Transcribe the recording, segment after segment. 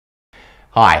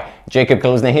Hi, Jacob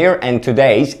Kaluzny here, and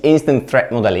today's Instant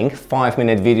Threat Modeling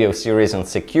 5-minute video series on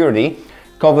security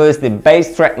covers the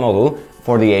base threat model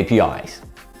for the APIs.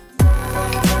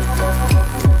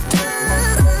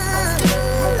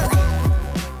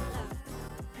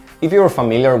 If you're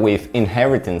familiar with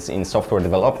inheritance in software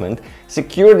development,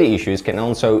 security issues can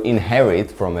also inherit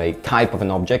from a type of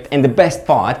an object, and the best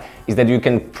part is that you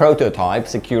can prototype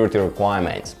security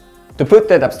requirements. To put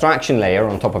that abstraction layer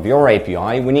on top of your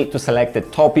API, we need to select the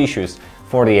top issues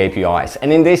for the APIs.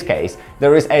 And in this case,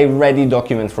 there is a ready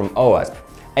document from OWASP,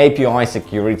 API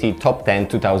Security Top 10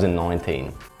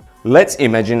 2019. Let's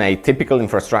imagine a typical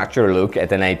infrastructure look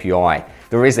at an API.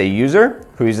 There is a user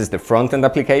who uses the front-end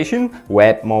application,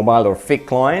 web, mobile or FIC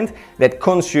client that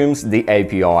consumes the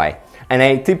API. And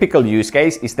a typical use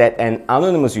case is that an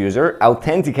anonymous user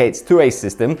authenticates to a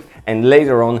system and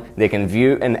later on they can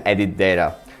view and edit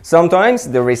data. Sometimes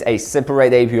there is a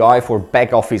separate API for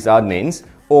back-office admins,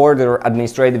 or there are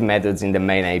administrative methods in the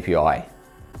main API.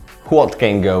 What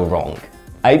can go wrong?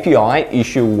 API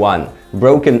issue 1.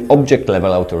 Broken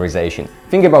object-level authorization.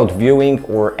 Think about viewing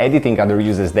or editing other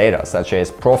users' data, such as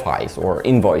profiles or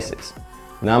invoices.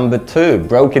 Number 2.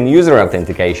 Broken user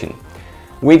authentication.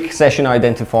 Weak session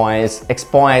identifiers,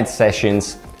 expired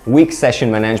sessions, weak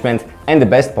session management, and the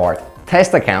best part,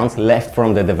 test accounts left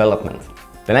from the development.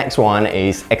 The next one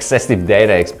is excessive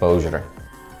data exposure.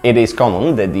 It is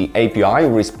common that the API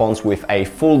responds with a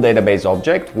full database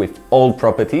object with all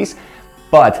properties,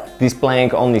 but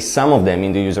displaying only some of them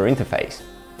in the user interface.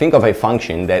 Think of a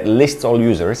function that lists all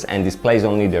users and displays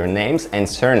only their names and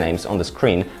surnames on the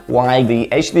screen, while the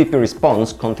HTTP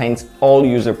response contains all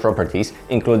user properties,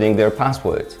 including their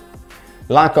passwords.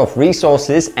 Lack of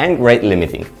resources and rate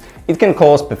limiting. It can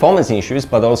cause performance issues,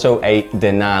 but also a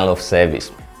denial of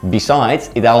service.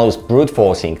 Besides, it allows brute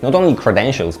forcing not only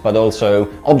credentials but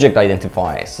also object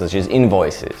identifiers such as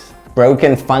invoices.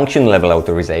 Broken function level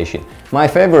authorization. My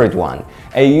favorite one.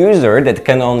 A user that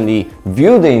can only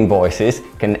view the invoices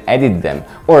can edit them.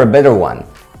 Or a better one.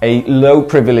 A low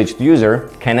privileged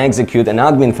user can execute an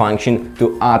admin function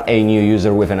to add a new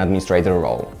user with an administrator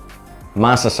role.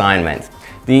 Mass assignment.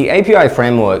 The API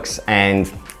frameworks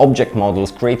and object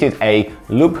models created a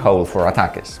loophole for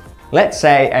attackers. Let's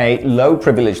say a low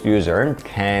privileged user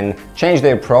can change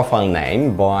their profile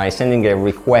name by sending a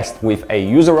request with a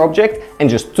user object and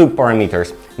just 2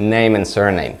 parameters, name and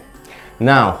surname.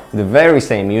 Now, the very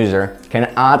same user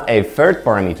can add a third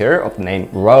parameter of name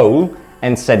role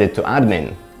and set it to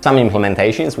admin. Some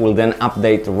implementations will then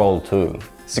update the role too.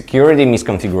 Security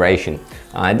misconfiguration.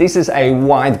 This is a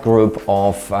wide group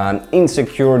of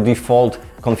insecure default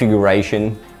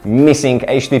configuration, missing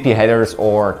HTTP headers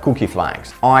or cookie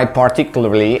flags. I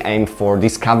particularly aim for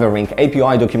discovering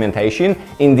API documentation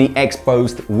in the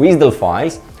exposed WSDL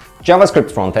files,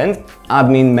 JavaScript frontend,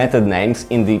 admin method names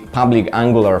in the public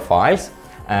Angular files,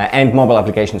 and mobile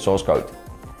application source code.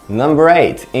 Number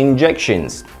 8.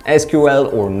 Injections.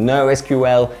 SQL or no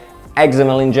SQL,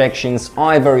 XML injections.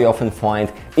 I very often find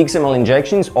XML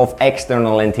injections of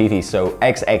external entities, so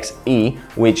XXE,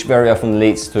 which very often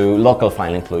leads to local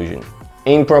file inclusion.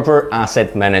 Improper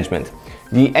asset management.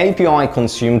 The API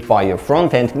consumed by your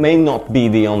frontend may not be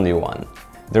the only one.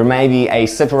 There may be a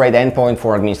separate endpoint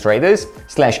for administrators,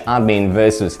 /admin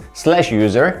versus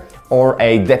 /user, or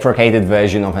a deprecated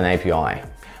version of an API.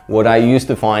 What I used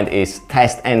to find is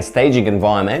test and staging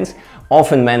environments,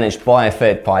 often managed by a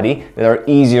third party, that are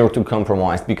easier to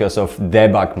compromise because of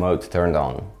debug mode turned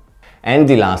on. And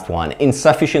the last one,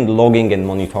 insufficient logging and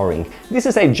monitoring. This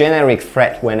is a generic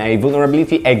threat when a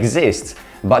vulnerability exists,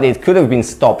 but it could have been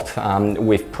stopped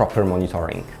with proper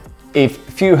monitoring. If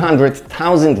few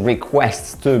 100,000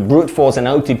 requests to brute force an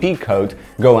OTP code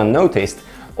go unnoticed,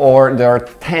 or there are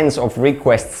tens of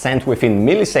requests sent within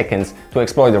milliseconds to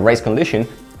exploit a race condition,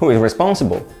 who is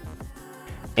responsible?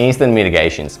 Instant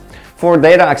mitigations. For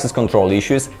data access control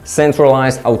issues,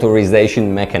 Centralized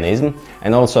authorization mechanism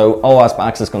and also OWASP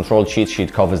Access Control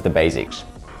Cheatsheet covers the basics.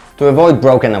 To avoid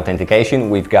broken authentication,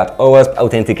 we've got OWASP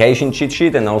Authentication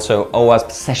Cheatsheet and also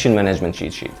OWASP Session Management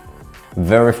Cheatsheet.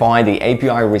 Verify the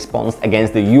API response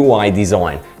against the UI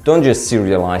design, don't just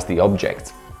serialize the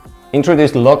objects.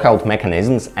 Introduce lockout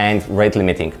mechanisms and rate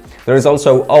limiting. There is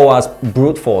also OWASP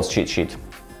Brute Force Cheatsheet.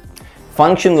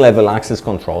 Function level access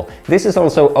control. This is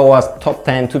also OWASP Top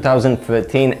 10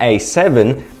 2013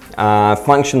 A7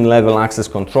 function level access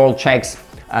control checks,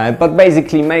 but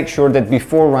basically make sure that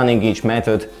before running each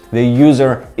method, the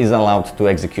user is allowed to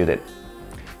execute it.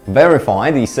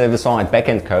 Verify the server-side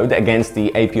backend code against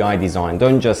the API design.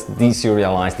 Don't just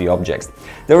deserialize the objects.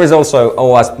 There is also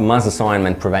OWASP mass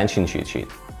assignment prevention cheat sheet.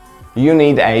 You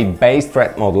need a base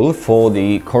threat model for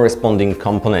the corresponding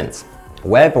components.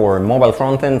 Web or mobile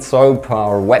frontend, SOAP,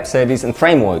 or web service and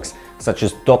frameworks such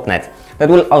as .NET that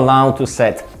will allow to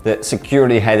set the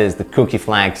security headers, the cookie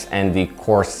flags and the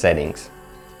course settings.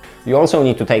 You also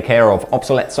need to take care of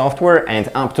obsolete software and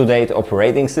up-to-date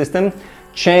operating system,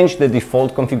 change the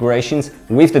default configurations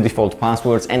with the default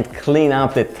passwords and clean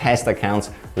up the test accounts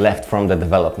left from the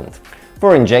development.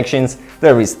 For injections,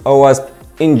 there is OWASP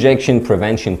Injection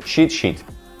Prevention Cheat Sheet,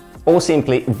 or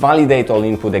simply validate all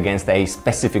input against a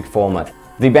specific format.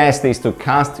 The best is to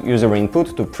cast user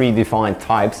input to predefined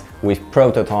types with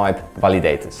prototype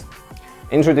validators.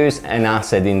 Introduce an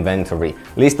asset inventory,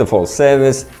 list of all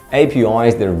servers,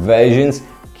 APIs, their versions,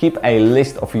 keep a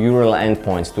list of URL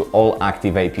endpoints to all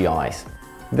active APIs.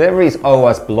 There is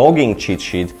OWASP logging cheat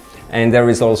sheet, and there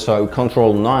is also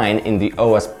Control 9 in the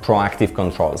OWASP proactive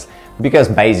controls, because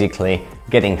basically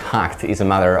getting hacked is a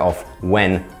matter of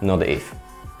when, not if.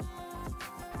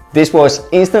 This was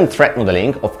Instant Threat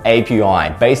Modeling of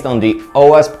API based on the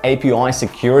OWASP API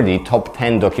Security Top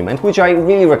 10 document, which I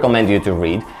really recommend you to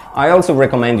read. I also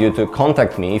recommend you to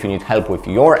contact me if you need help with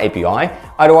your API.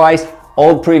 Otherwise,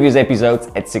 all previous episodes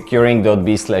at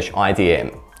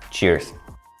securing.biz/ITM. Cheers!